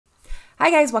Hi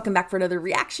guys, welcome back for another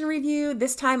reaction review.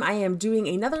 This time I am doing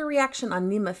another reaction on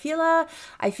Nemophila.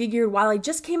 I figured while I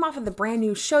just came off of the brand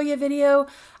new Shoya video,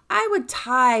 I would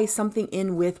tie something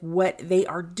in with what they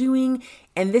are doing,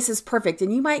 and this is perfect.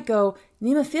 And you might go,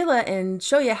 Nemophila and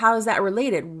Shoya, how is that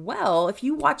related? Well, if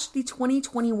you watched the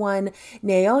 2021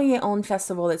 Naon Yaon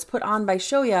festival that's put on by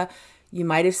Shoya, you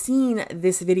might have seen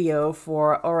this video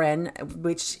for Oiran,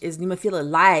 which is Nemophila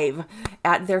live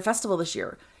at their festival this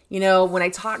year. You know, when I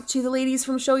talked to the ladies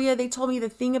from Shoya, they told me the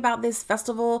thing about this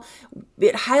festival,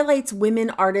 it highlights women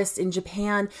artists in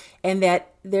Japan, and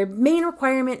that their main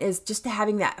requirement is just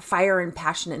having that fire and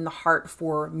passion in the heart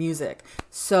for music.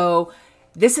 So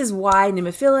this is why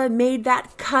Nemophila made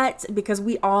that cut, because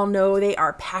we all know they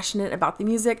are passionate about the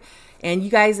music. And you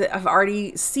guys that have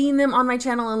already seen them on my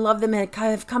channel and love them and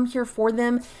have come here for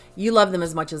them, you love them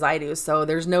as much as I do. So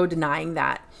there's no denying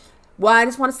that. Well, I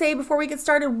just want to say before we get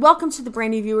started, welcome to the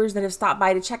brand new viewers that have stopped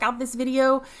by to check out this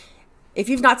video. If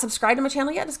you've not subscribed to my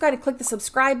channel yet, just go ahead and click the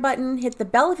subscribe button, hit the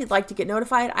bell if you'd like to get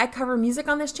notified. I cover music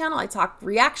on this channel. I talk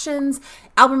reactions,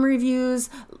 album reviews,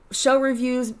 show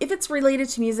reviews. If it's related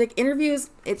to music,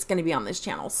 interviews, it's going to be on this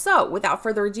channel. So without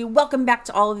further ado, welcome back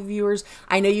to all of the viewers.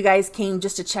 I know you guys came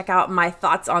just to check out my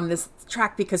thoughts on this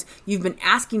track because you've been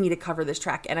asking me to cover this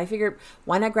track. And I figured,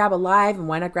 why not grab a live and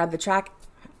why not grab the track?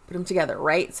 Put them together,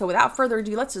 right? So without further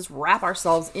ado, let's just wrap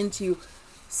ourselves into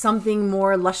something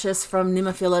more luscious from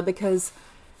Nemophila because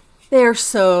they're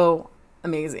so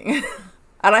amazing.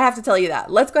 I don't have to tell you that.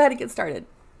 Let's go ahead and get started.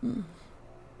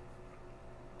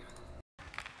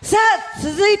 さあ、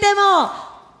続いても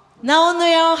ナオンの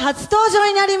ヤオン初登場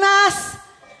になります。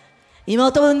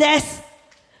妹分です。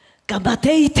頑張っ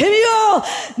ていってみよ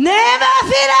う。ネモ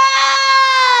フィラ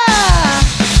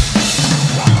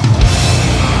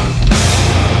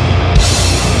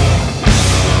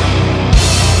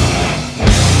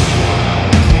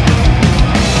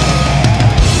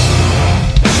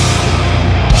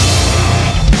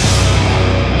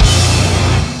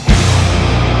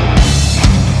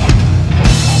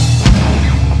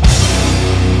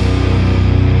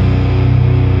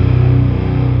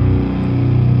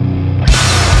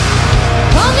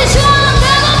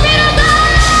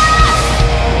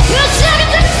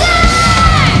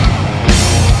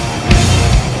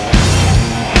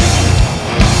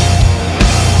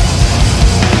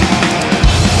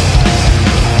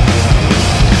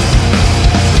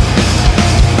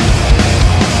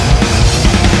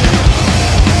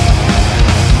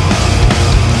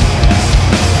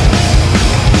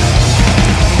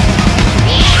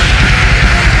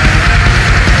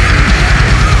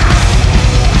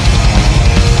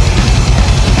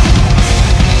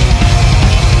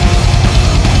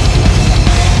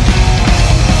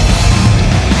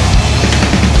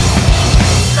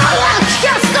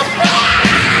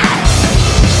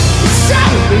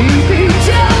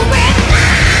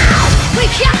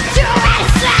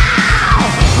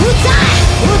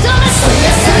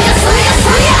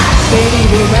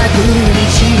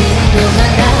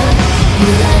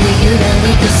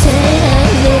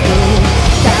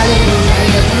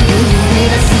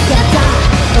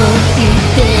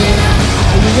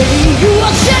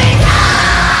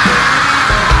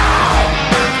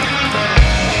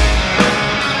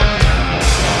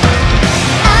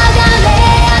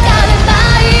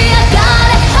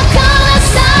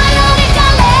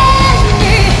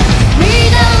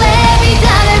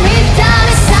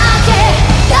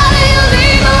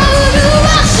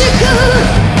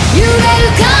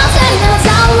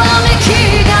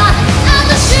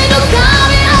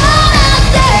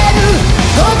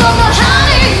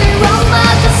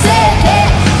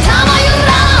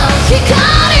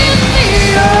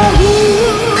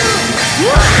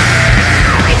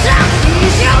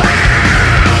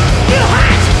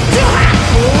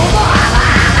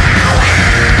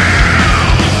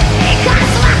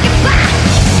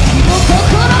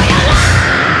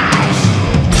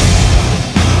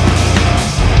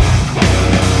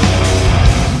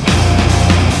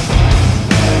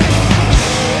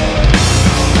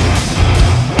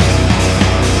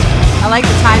I like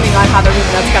the timing on how they're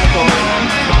moving. That's kind of cool.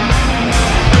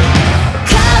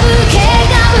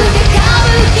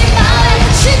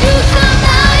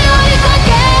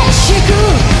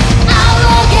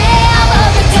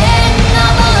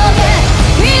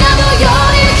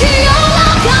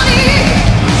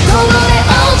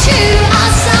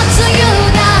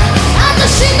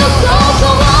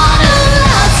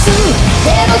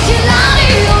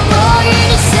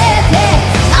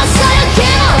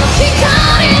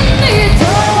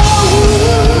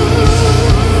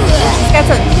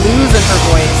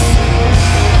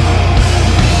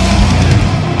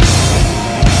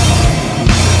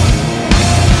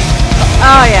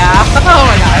 Oh yeah. Oh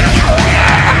my gosh.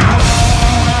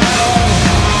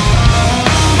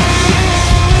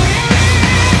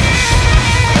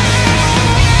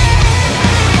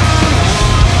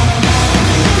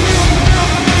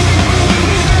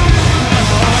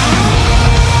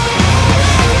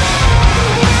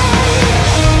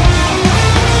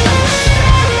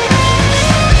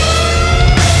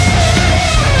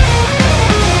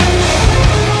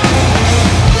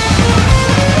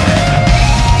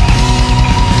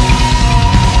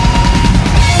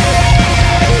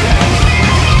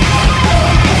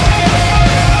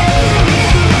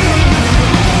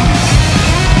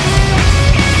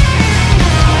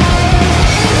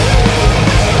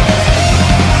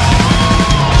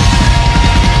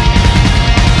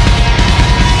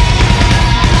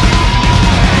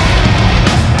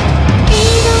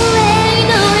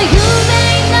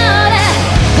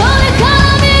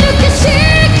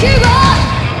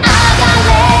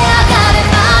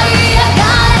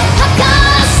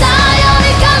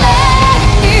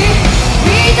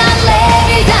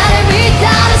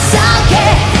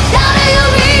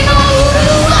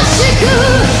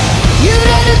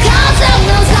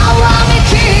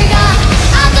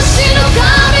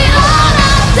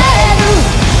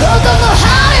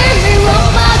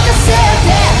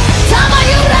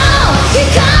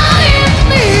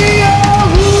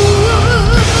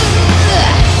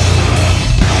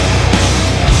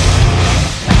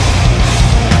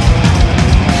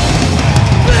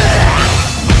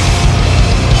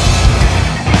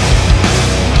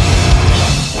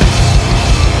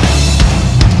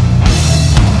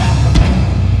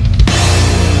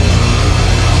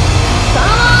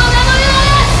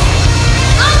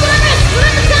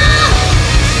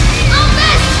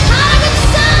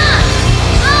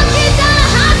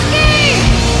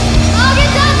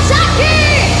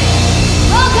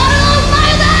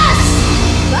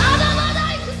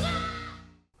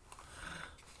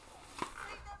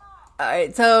 All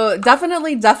right, so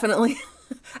definitely,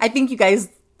 I think you guys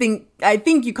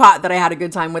think you caught that I had a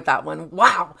good time with that one.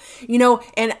 Wow. You know,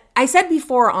 and I said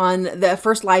before on the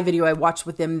first live video I watched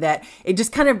with them that it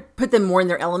just kind of put them more in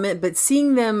their element, but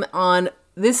seeing them on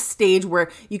this stage where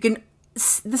you can,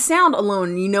 the sound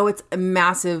alone, you know, it's a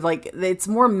massive, like it's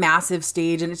more massive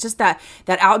stage, and it's just that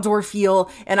outdoor feel.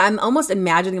 And I'm almost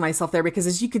imagining myself there, because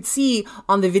as you could see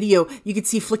on the video, you could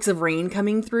see flicks of rain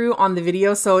coming through on the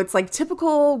video. So it's like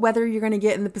typical weather you're going to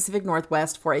get in the Pacific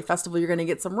Northwest for a festival. You're going to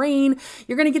get some rain.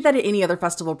 You're going to get that at any other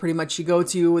festival pretty much you go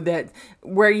to, that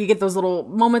where you get those little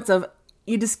moments of,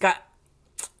 you just got,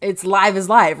 it's live is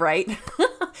live, right?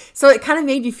 So it kind of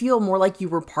made you feel more like you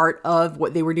were part of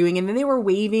what they were doing. And then they were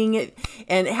waving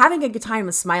and having a good time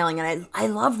and smiling. And I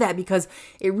love that, because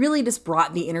it really just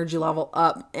brought the energy level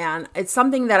up. And it's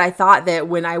something that I thought that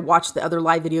when I watched the other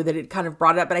live video that it kind of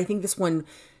brought it up. But I think this one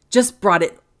just brought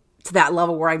it to that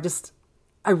level where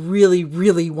I really,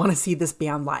 really want to see this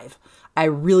band live. I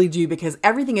really do, because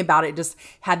everything about it just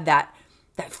had that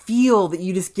feel that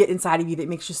you just get inside of you that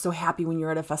makes you so happy when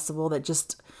you're at a festival. That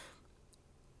just...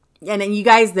 And then you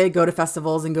guys that go to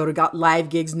festivals and go to live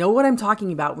gigs know what I'm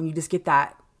talking about, when you just get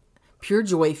that pure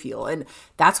joy feel. And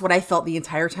that's what I felt the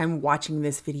entire time watching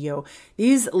this video.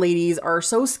 These ladies are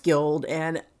so skilled,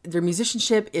 and their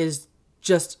musicianship is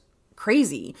just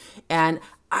crazy. And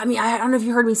I mean, I don't know if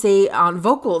you heard me say on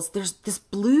vocals, there's this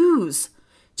blues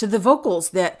to the vocals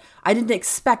that I didn't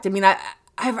expect. I mean,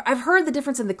 I've heard the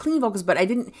difference in the clean vocals, but I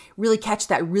didn't really catch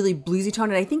that really bluesy tone.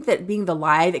 And I think that being the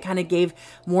live, it kind of gave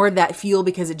more of that feel,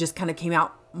 because it just kind of came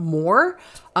out more.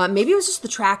 Maybe it was just the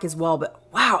track as well, but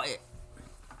wow,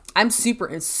 I'm super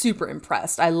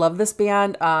impressed. I love this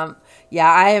band.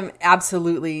 Yeah, I am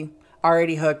absolutely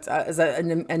already hooked as a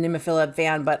Nemophila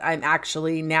fan, but I'm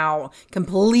actually now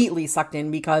completely sucked in,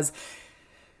 because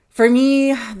for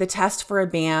me, the test for a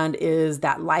band is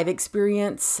that live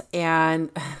experience. And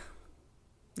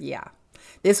yeah,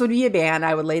 this would be a band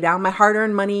I would lay down my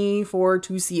hard-earned money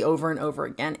to see over and over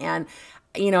again. And,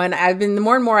 you know, and I've been, the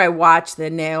more and more I watch the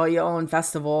Naon Yaon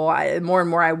festival, more and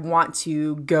more I want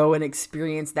to go and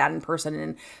experience that in person.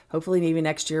 And hopefully maybe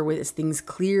next year, with things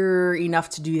clear enough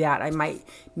to do that, I might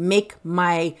make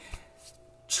my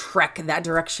trek that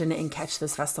direction and catch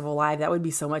this festival live. That would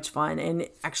be so much fun, and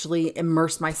actually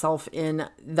immerse myself in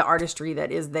the artistry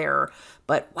that is there.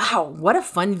 But wow, what a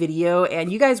fun video. And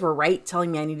you guys were right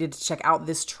telling me I needed to check out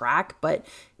this track, but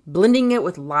blending it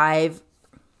with live,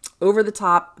 over the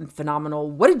top and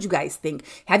phenomenal. What did you guys think?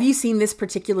 Have you seen this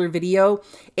particular video?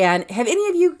 And have any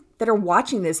of you that are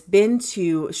watching this been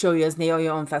to Shoya's Naon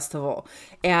Yaon festival?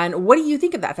 And what do you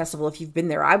think of that festival if you've been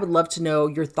there? I would love to know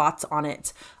your thoughts on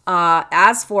it.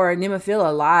 As for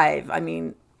Nemophila live, I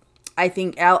mean, I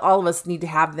think all of us need to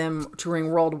have them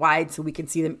touring worldwide so we can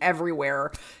see them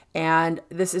everywhere. And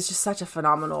this is just such a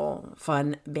phenomenal,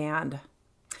 fun band.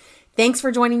 Thanks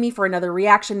for joining me for another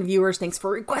reaction, viewers. Thanks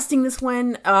for requesting this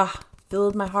one.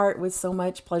 Filled my heart with so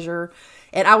much pleasure.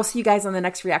 And I will see you guys on the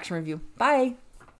next reaction review. Bye.